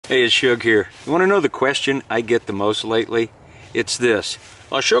Hey, it's Shug here. You want to know the question I get the most lately? It's this.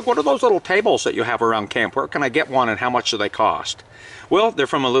 Shug, what are those little tables that you have around camp? Where can I get one and how much do they cost? Well, they're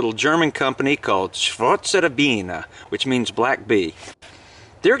from a little German company called Schwarze Biene, which means black bee.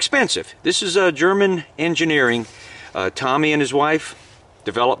 They're expensive. This is German engineering. Tommy and his wife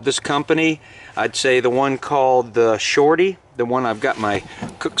developed this company. I'd say the one called the Shorty, the one I've got my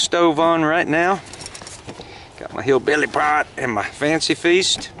cook stove on right now. Got my hillbilly pot and my fancy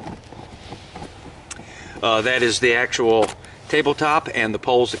feast. That is the actual tabletop and the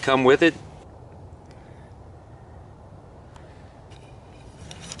poles that come with it.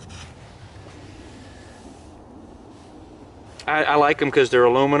 I like them because they're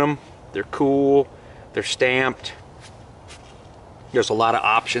aluminum, they're cool, they're stamped. There's a lot of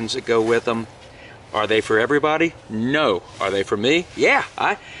options that go with them. Are they for everybody? No. Are they for me? Yeah,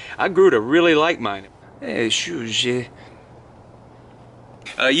 I grew to really like mine. Hey,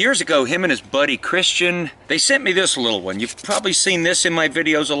 years ago, him and his buddy Christian, they sent me this little one. You've probably seen this in my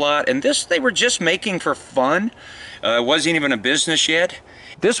videos a lot, and this they were just making for fun. It wasn't even a business yet.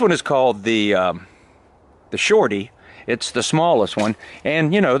 This one is called the Shorty. It's the smallest one,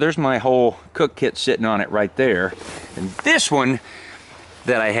 and you know, there's my whole cook kit sitting on it right there. And this one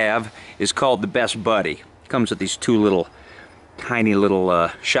that I have is called the Best Buddy. It comes with these two little, tiny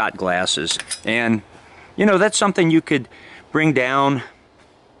little shot glasses, and you know, that's something you could bring down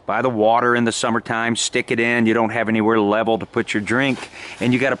by the water in the summertime, stick it in. You don't have anywhere level to put your drink,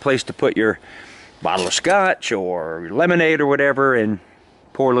 and you got a place to put your bottle of scotch or lemonade or whatever, and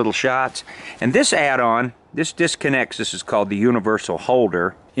pour little shots. And this add-on, this disconnects. This is called the universal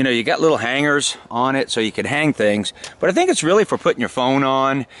holder. You know, you got little hangers on it so you can hang things, but I think it's really for putting your phone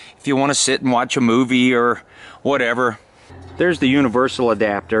on if you want to sit and watch a movie or whatever. There's the universal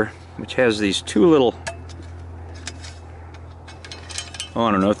adapter, which has these two little, oh,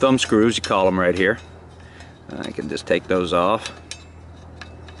 I don't know, thumb screws, you call them right here. I can just take those off.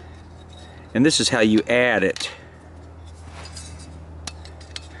 And this is how you add it.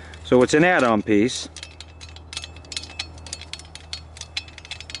 So it's an add-on piece.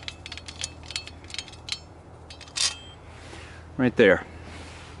 Right there.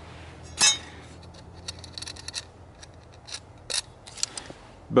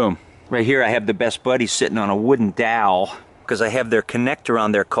 Boom. Right here I have the Best Buddy sitting on a wooden dowel because I have their connector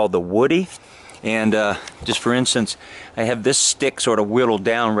on there called the Woody. And just for instance, I have this stick sort of whittled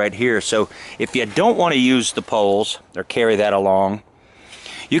down right here. So if you don't want to use the poles or carry that along,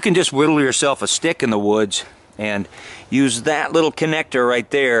 you can just whittle yourself a stick in the woods and use that little connector right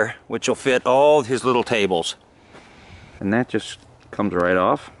there, which will fit all his little tables. And that just comes right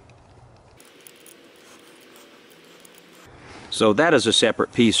off. So that is a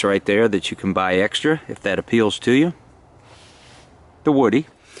separate piece right there that you can buy extra if that appeals to you. The Woody.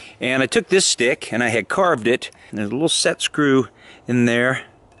 And I took this stick and I had carved it. And there's a little set screw in there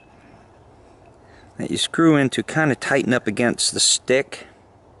that you screw in to kind of tighten up against the stick.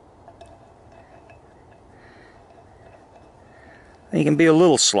 You can be a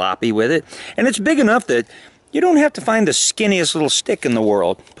little sloppy with it. And it's big enough that you don't have to find the skinniest little stick in the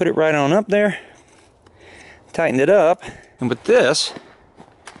world. Put it right on up there. Tighten it up. And with this,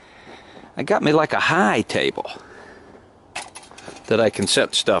 I got me like a high table that I can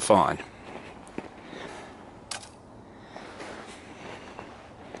set stuff on.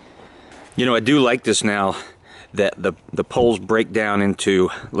 You know, I do like this now that the poles break down into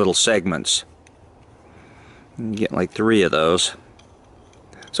little segments. You get like 3 of those.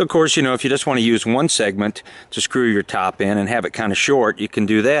 So of course, you know, if you just want to use one segment to screw your top in and have it kind of short, you can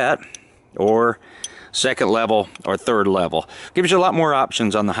do that. Or second level or third level. Gives you a lot more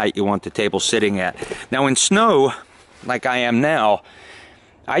options on the height you want the table sitting at. Now in snow, like I am now,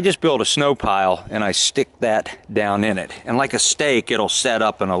 I just build a snow pile and I stick that down in it. And like a stake, it'll set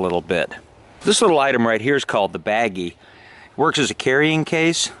up in a little bit. This little item right here is called the baggie. It works as a carrying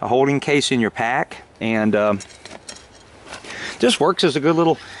case, a holding case in your pack, and just works as a good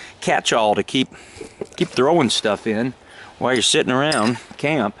little catch-all to keep throwing stuff in while you're sitting around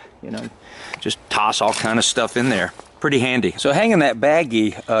camp. You know, just toss all kind of stuff in there. Pretty handy. So hanging that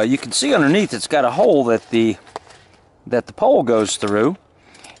baggie, you can see underneath it's got a hole that the pole goes through,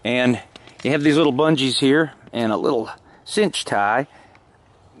 and you have these little bungees here and a little cinch tie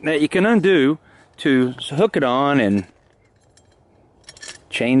that you can undo to hook it on and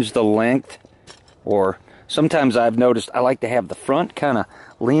change the length. Or sometimes I've noticed I like to have the front kind of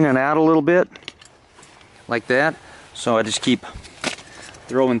leaning out a little bit like that, so I just keep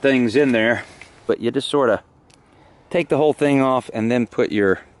throwing things in there. But you just sort of take the whole thing off and then put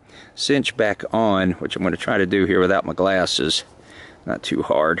your cinch back on, which I'm going to try to do here without my glasses. not too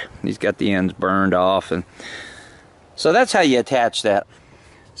hard. He's got the ends burned off, and so that's how you attach that.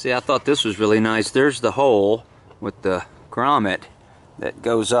 See, I thought this was really nice. There's the hole with the grommet that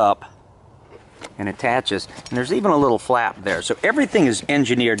goes up and attaches, and there's even a little flap there. So everything is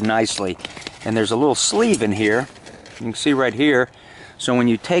engineered nicely, and there's a little sleeve in here. You can see right here. So when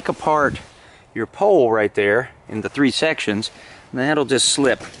you take apart your pole right there in the 3 sections, that'll just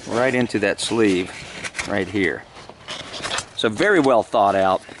slip right into that sleeve right here. So very well thought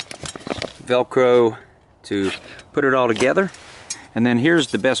out. Velcro to put it all together. And then here's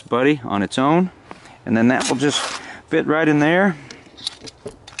the best buddy on its own, and then that will just fit right in there.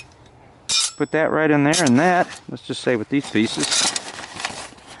 Put that right in there, and that, let's just say with these pieces,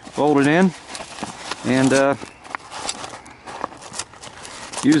 fold it in, and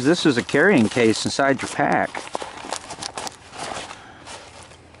use this as a carrying case inside your pack.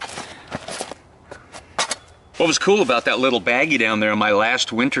 What was cool about that little baggie down there on my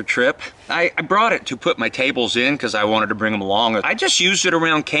last winter trip, I brought it to put my tables in because I wanted to bring them along. I just used it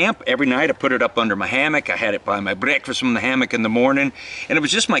around camp every night. I put it up under my hammock. I had it by my breakfast from the hammock in the morning. And it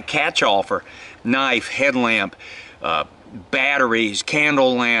was just my catch-all for knife, headlamp, batteries,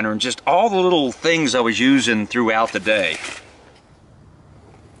 candle lantern, just all the little things I was using throughout the day.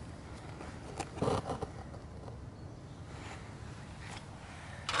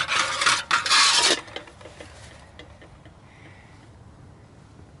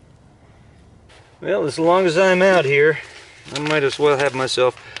 Well, as long as I'm out here, I might as well have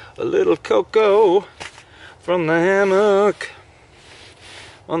myself a little cocoa from the hammock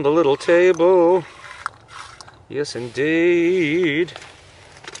on the little table. Yes, indeed.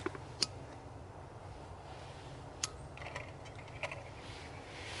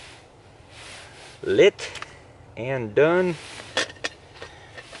 Lit and done.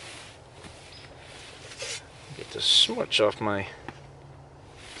 Get the smudge off my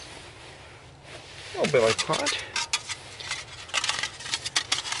billy pot.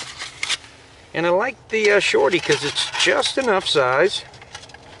 And I like the shorty because it's just enough size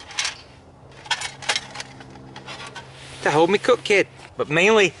to hold me cook kit, but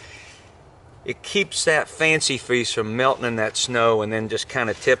mainly it keeps that fancy feast from melting in that snow and then just kind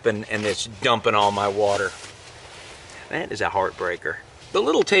of tipping and it's dumping all my water. That is a heartbreaker. The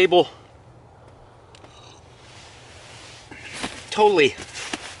little table, totally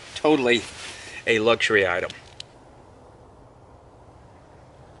a luxury item.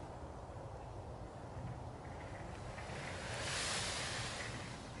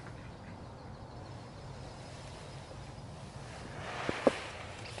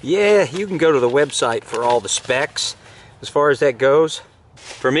 Yeah, you can go to the website for all the specs as far as that goes.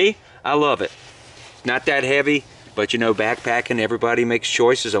 For me, I love it. It's not that heavy, but you know, backpacking, everybody makes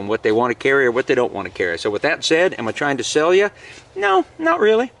choices on what they want to carry or what they don't want to carry. So with that said, am I trying to sell you? No, not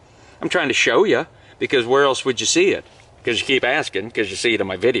really. I'm trying to show you, because where else would you see it? Because you keep asking, because you see it in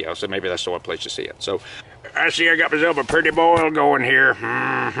my video, so maybe that's the one place you see it. So, I see I got myself a pretty boil going here.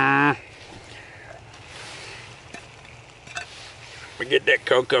 We get that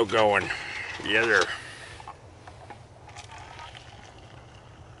cocoa going. Yes, sir.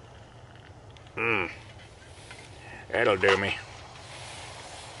 That'll do me.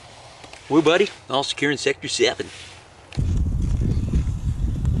 Woo, buddy. All secure in Sector 7.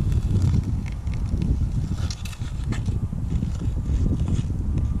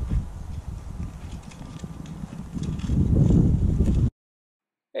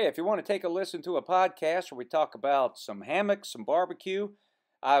 Hey, if you want to take a listen to a podcast where we talk about some hammocks, some barbecue,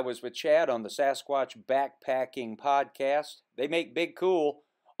 I was with Chad on the Sasquatch Backpacking Podcast. They make big cool.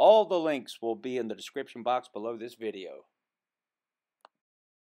 All the links will be in the description box below this video.